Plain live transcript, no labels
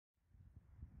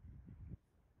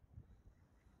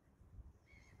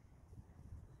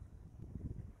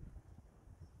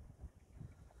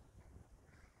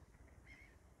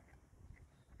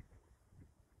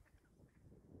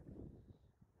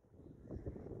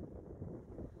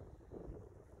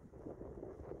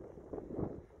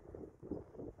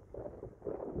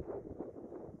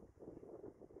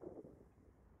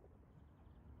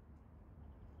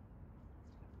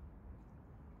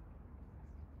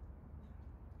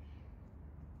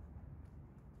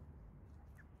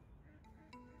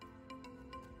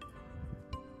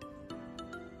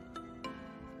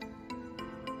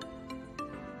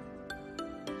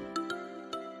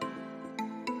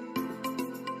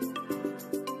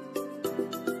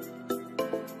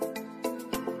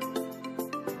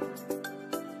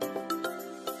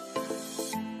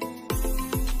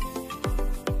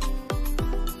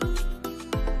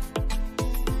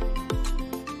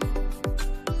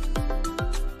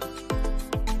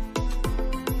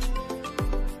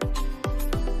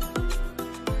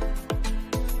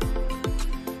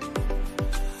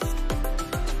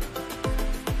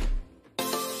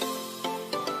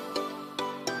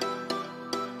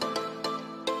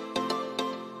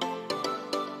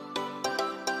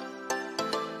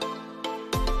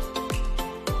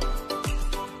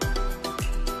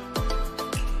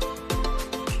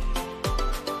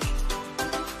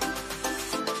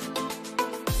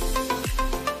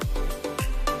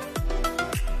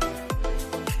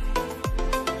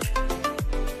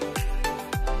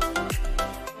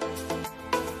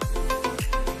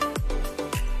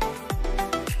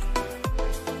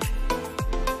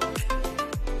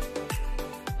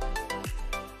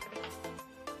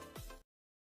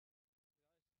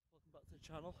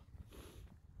channel.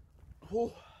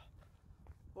 Oh,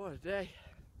 what a day.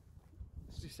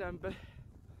 It's December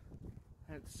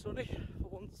and it's sunny for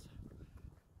once.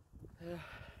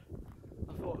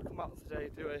 I thought I'd come out today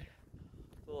and do a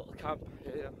little camp.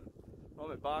 On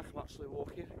my bike, I'm actually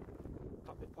walking.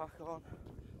 Got my pack on.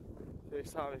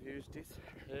 First time I've used it.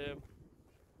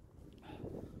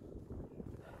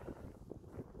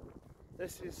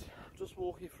 This is just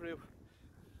walking through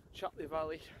Chatterley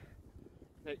Valley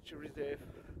Nature Reserve.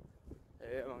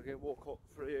 I'm going to walk up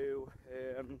through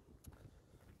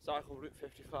cycle route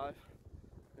 55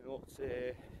 and up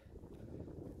to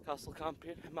Castle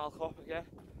Camping in Malcop again.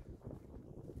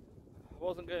 I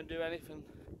wasn't going to do anything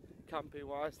camping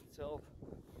wise until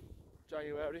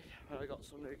January when I got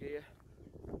some new gear.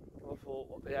 I thought,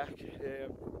 what the heck,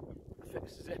 I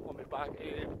fixed the zip on my bag,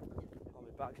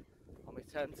 on my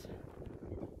tent,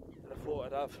 and I thought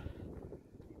I'd have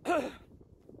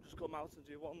just come out and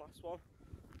do one last one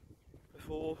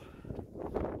before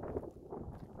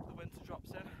the winter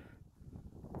drops in.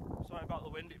 Sorry about the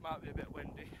wind, it might be a bit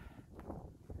windy.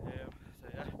 So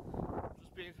yeah,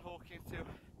 just been talking to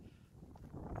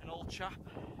an old chap,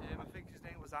 I think his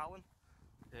name was Alan.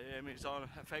 He's on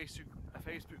a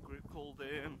Facebook group called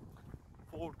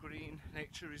Ford Green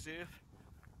Nature Reserve.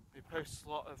 He posts a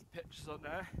lot of pictures on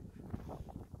there.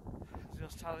 He's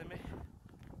just telling me.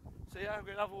 So yeah, I'm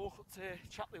going to have a walk up to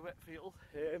Chatterley Whitfield,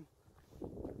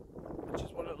 which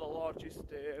is one of the largest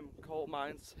coal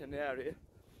mines in the area.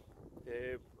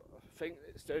 I think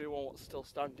it's the only one that's still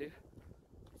standing.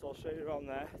 So I'll show you around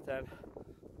there, then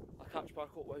I'll catch back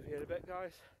up with you in a bit,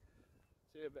 guys.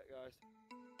 See you in a bit, guys.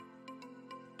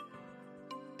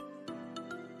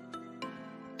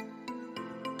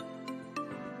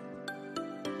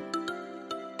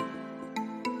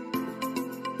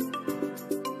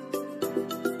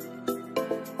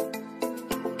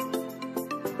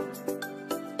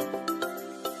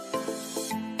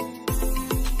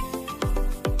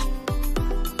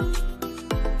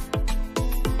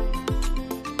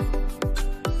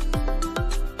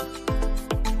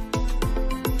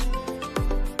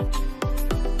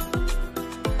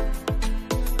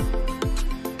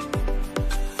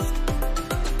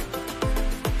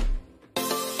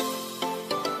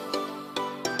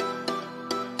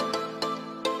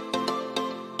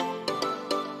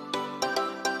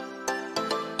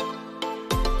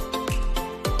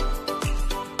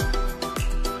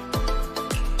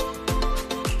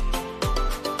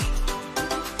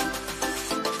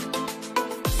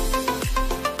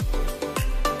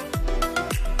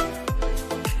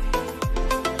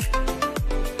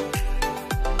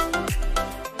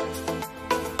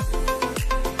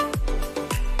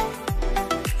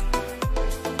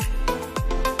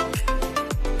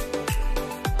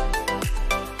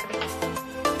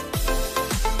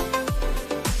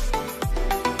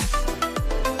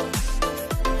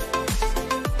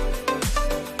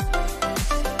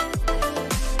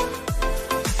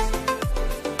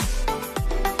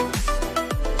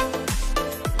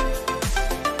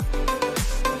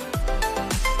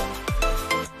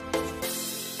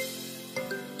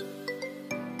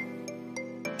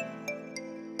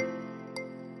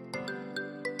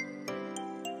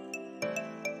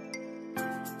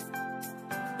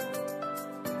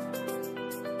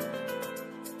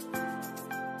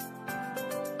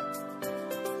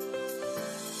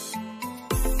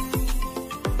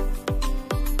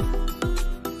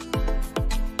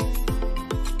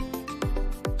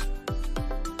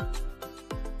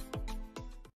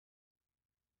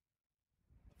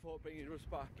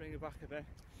 Bring it back a bit.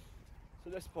 So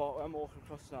this part where I'm walking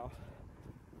across now,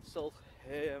 still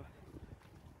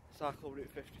cycle route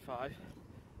 55.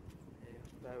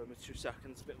 Bear with me 2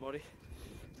 seconds, a bit muddy.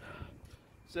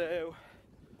 So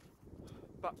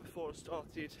back before I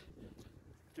started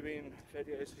doing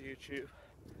videos for YouTube,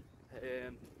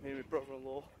 me and my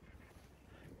brother-in-law,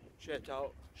 shout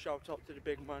out to the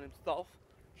big man himself,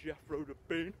 Jeff Rhoda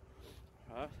Bean.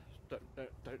 Don't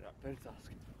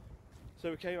ask. So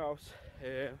we came out,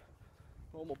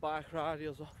 normal bike ride, he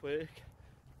was off work.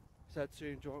 Said to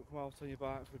him, do you want to come out on your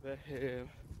bike for a bit?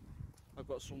 I've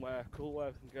got somewhere cool where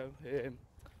I can go,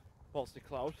 Bosley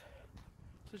Cloud.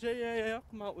 So yeah, I'll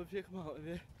come out with you,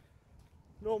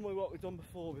 Normally what we've done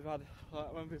before, we've had,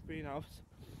 like when we've been out,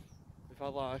 we've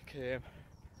had like a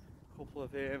couple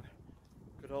of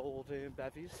good old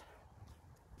bevies.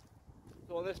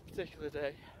 So on this particular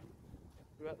day,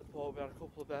 we were at the pub, we had a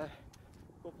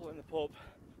couple in the pub,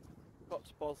 got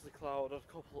to Bosley Cloud, had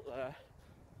a couple up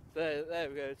there. There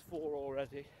we go, it's 4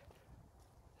 already.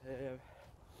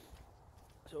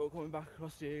 So we're coming back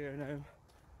across the area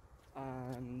now,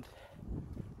 and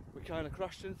we kind of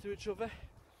crashed into each other.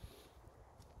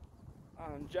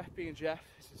 And Jeff being Jeff,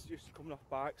 he's used to coming off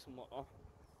bikes and whatnot.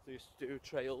 They used to do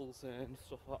trails and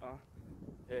stuff like that.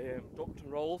 Ducked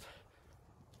and rolled.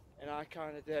 And I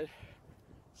kind of did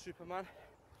Superman.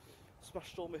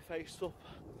 Smashed all my face up,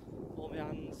 all my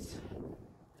hands.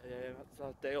 Had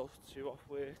a day or two off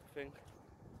work, I think.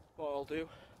 What I'll do,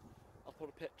 I'll put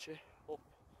a picture up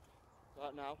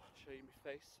right now, show you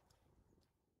my face.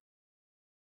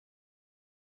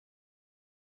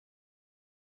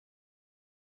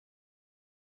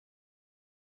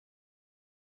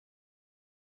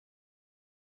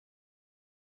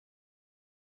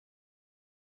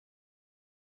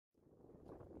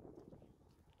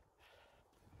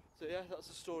 So yeah, that's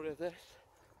the story of this.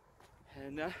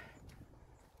 And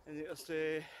it was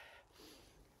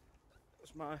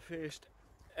my first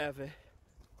ever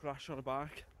crash on a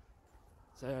bike.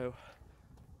 So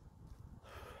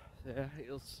yeah,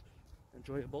 it was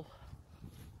enjoyable.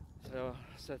 So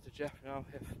I said to Jeff, now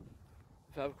if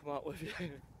I ever come out with you,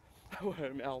 I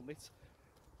wear my helmet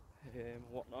and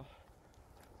whatnot.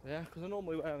 Yeah, because I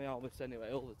normally wear my helmet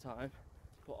anyway all the time,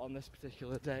 but on this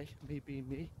particular day, me being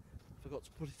me, I forgot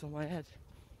to put it on my head.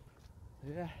 So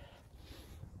yeah,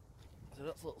 so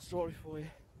that's a little story for you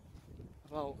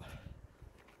about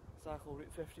cycle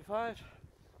route 55.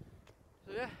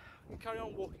 So yeah, you can carry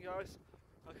on walking, guys.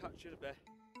 I'll catch you in a bit.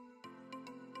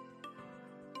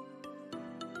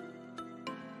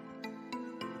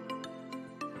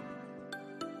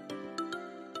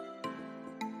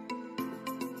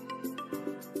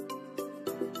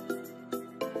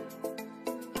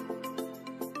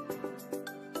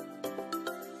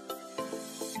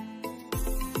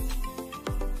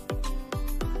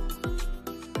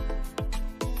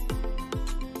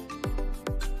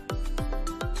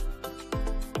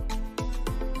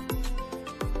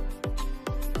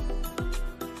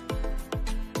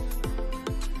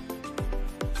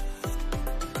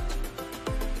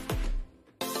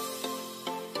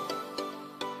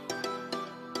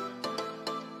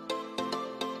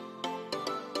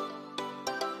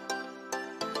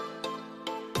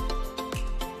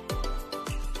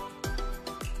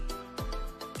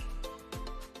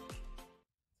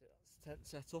 Tent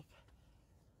set up,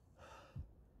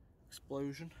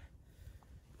 explosion.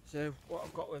 So what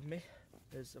I've got with me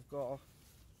is I've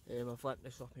lent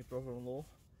this off my brother-in-law.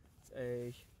 It's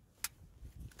a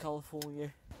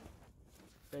California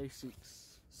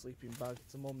Basics sleeping bag.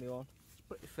 It's a mummy one. It's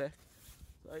pretty thick,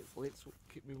 so hopefully it's what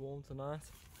keep me warm tonight.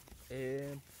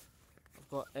 I've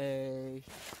got a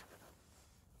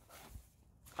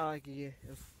high gear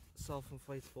of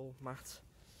self-inflatable mat.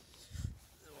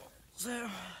 So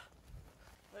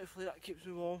hopefully that keeps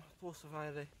me warm. Plus I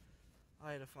had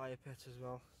a fire pit as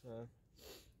well, so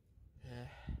yeah.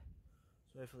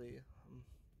 So hopefully I'm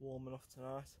warm enough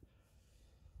tonight.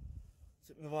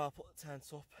 Took me a while to put the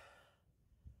tent up,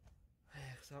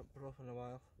 because I haven't put it up in a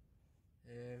while.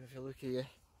 If you look here,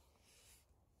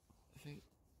 I think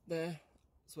there,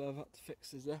 that's where I've had to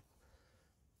fix the zip.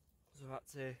 So I've had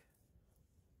to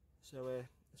sew the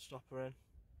stopper in,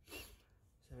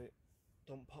 so it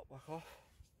don't pop back off.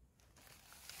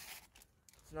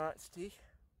 Tonight's tea,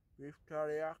 beef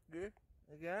teriyaki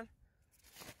again.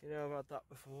 You know I've had that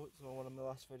before, it's on one of my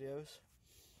last videos.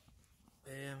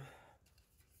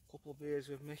 Couple of beers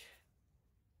with me.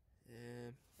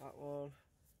 That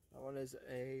one is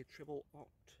a triple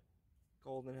oct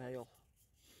golden ale.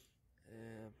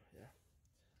 Yeah.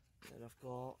 Then I've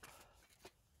got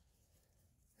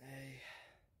a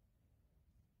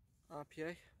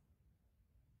IPA.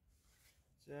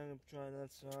 So I'm gonna be trying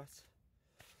that tonight.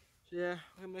 So yeah,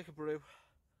 I'm gonna make a brew,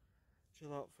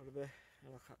 chill out for a bit,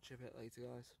 and I'll catch you a bit later,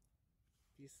 guys.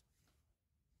 Peace.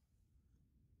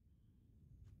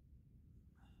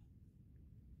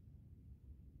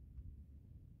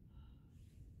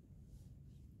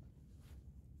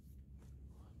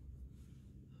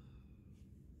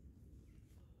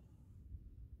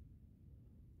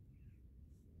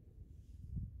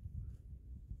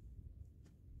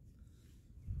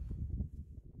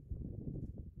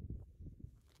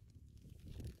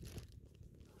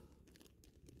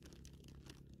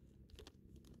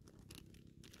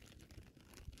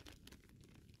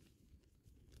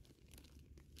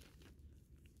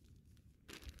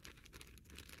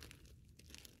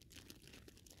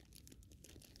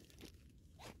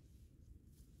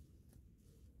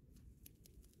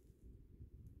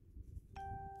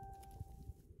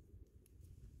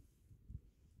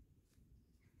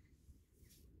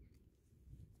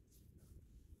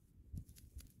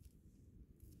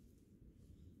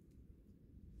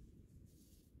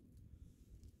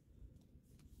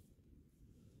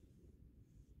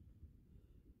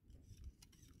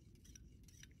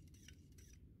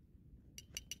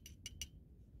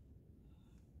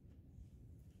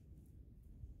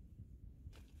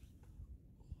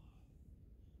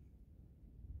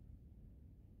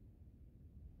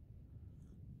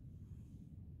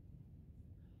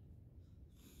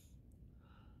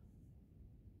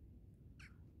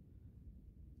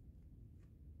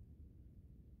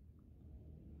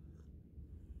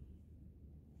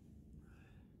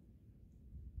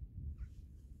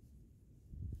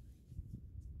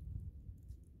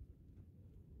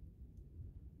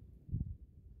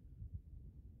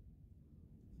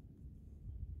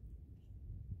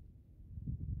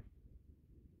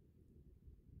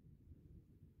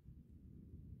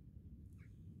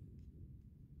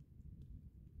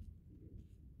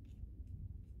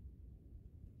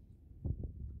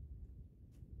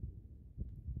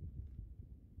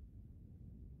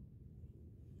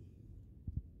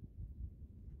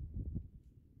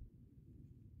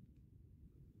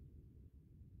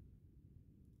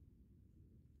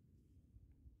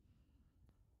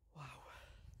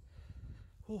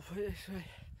 Hopefully this way.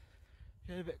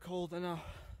 Getting a bit colder now.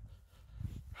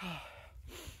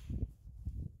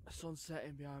 The sun's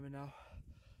setting behind me now.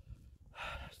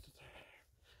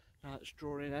 Now it's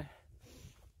drawing in.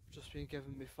 Just been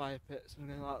given me fire pits and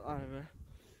everything like that anyway.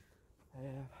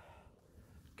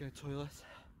 Go to the toilet.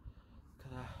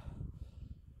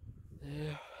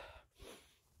 Yeah.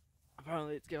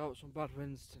 Apparently it's give out some bad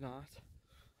winds tonight.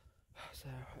 So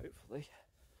hopefully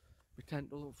my tent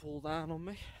doesn't fall down on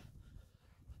me.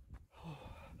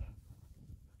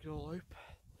 We can all hope.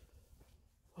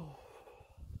 Look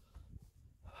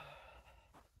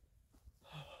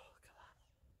at that.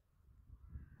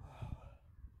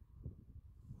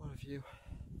 What a view.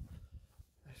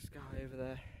 There's sky over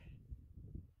there.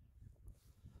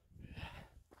 Yeah.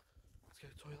 Let's go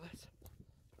to the toilet.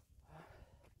 I'll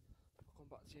come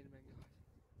back to you in a minute,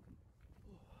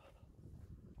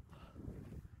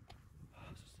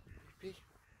 guys. Just a pee.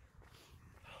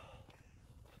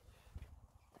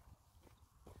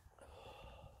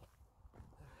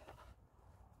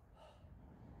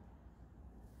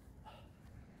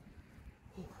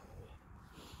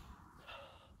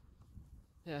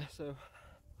 Yeah, so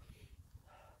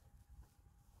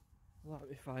light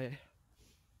my fire.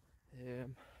 What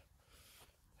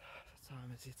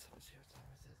time is it? Let's see what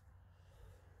time it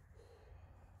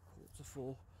is.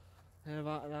 4:45. In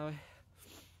about an hour,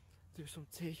 do some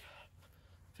tea.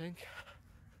 I think.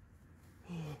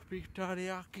 Beef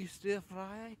teriyaki stir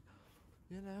fry,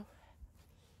 you know.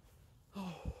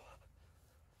 Oh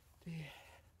dear,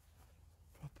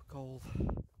 proper cold.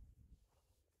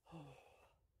 Oh,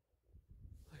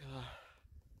 look at that.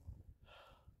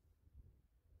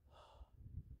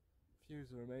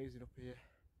 Views are amazing up here.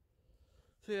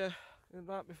 So yeah, I'm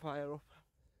gonna light my fire up,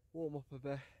 warm up a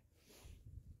bit,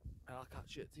 and I'll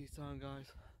catch you at tea time, guys.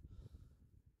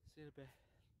 See you in a bit.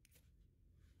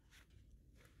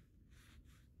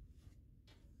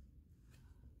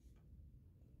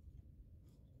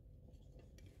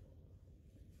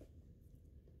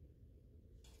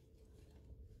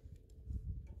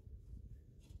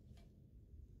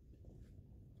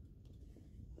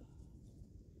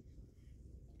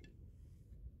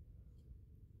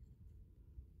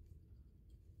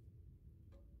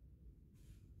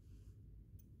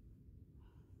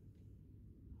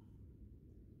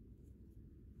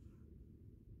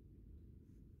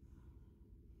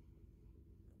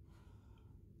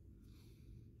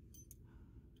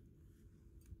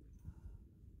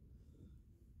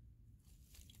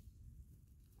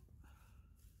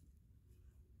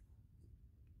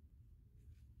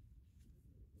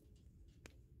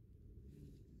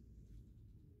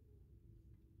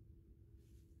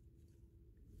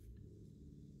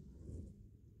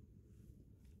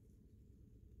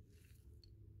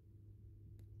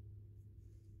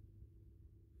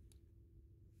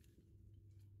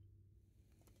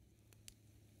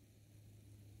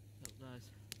 That was nice.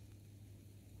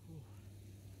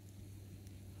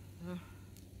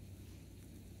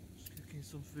 Just cooking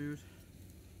some food.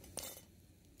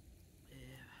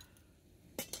 Yeah.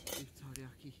 Beef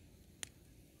teriyaki.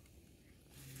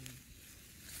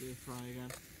 Stir fry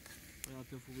again. What I've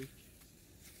done for a week.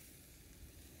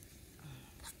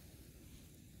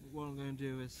 What I'm going to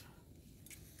do is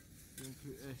going to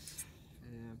cook this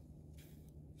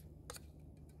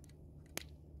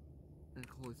and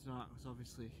call it tonight, because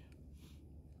obviously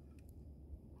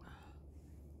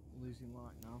I'm losing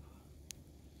light now.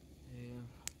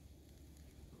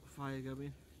 Got the fire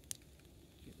going,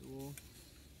 get it warm.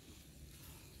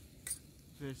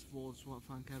 First of all, I just want to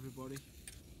thank everybody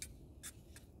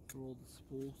for all the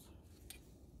support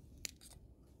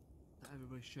that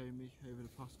everybody's shown me over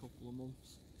the past couple of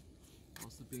months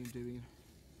whilst I've been doing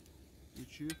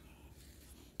YouTube.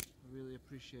 I really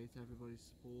appreciate everybody's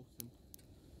support and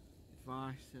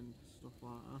advice and stuff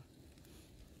like that.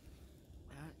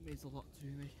 Yeah, it means a lot to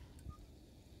me.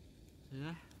 So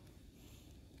yeah.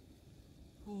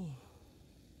 Oh.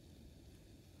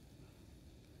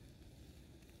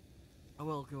 I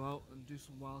will go out and do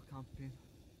some wild camping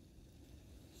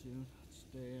soon.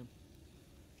 Just try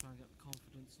and get the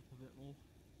confidence up a bit more.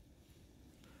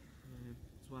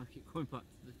 That's why I keep coming back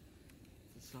to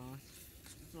the site.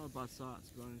 It's not a bad site,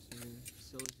 to be honest. The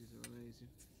facilities are amazing.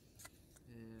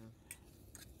 Yeah.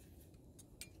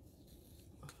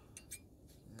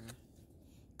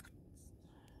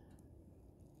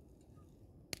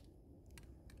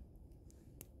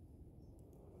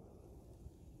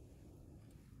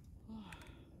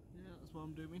 Yeah, that's what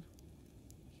I'm doing.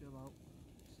 Chill out,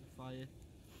 see the fire,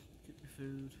 cook my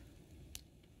food.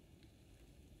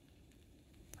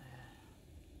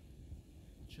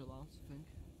 Chill out, I think,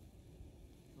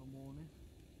 till morning.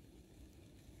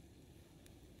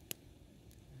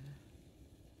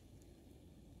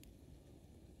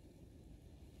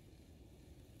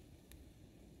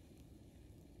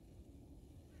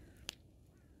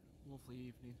 lovely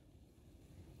evening.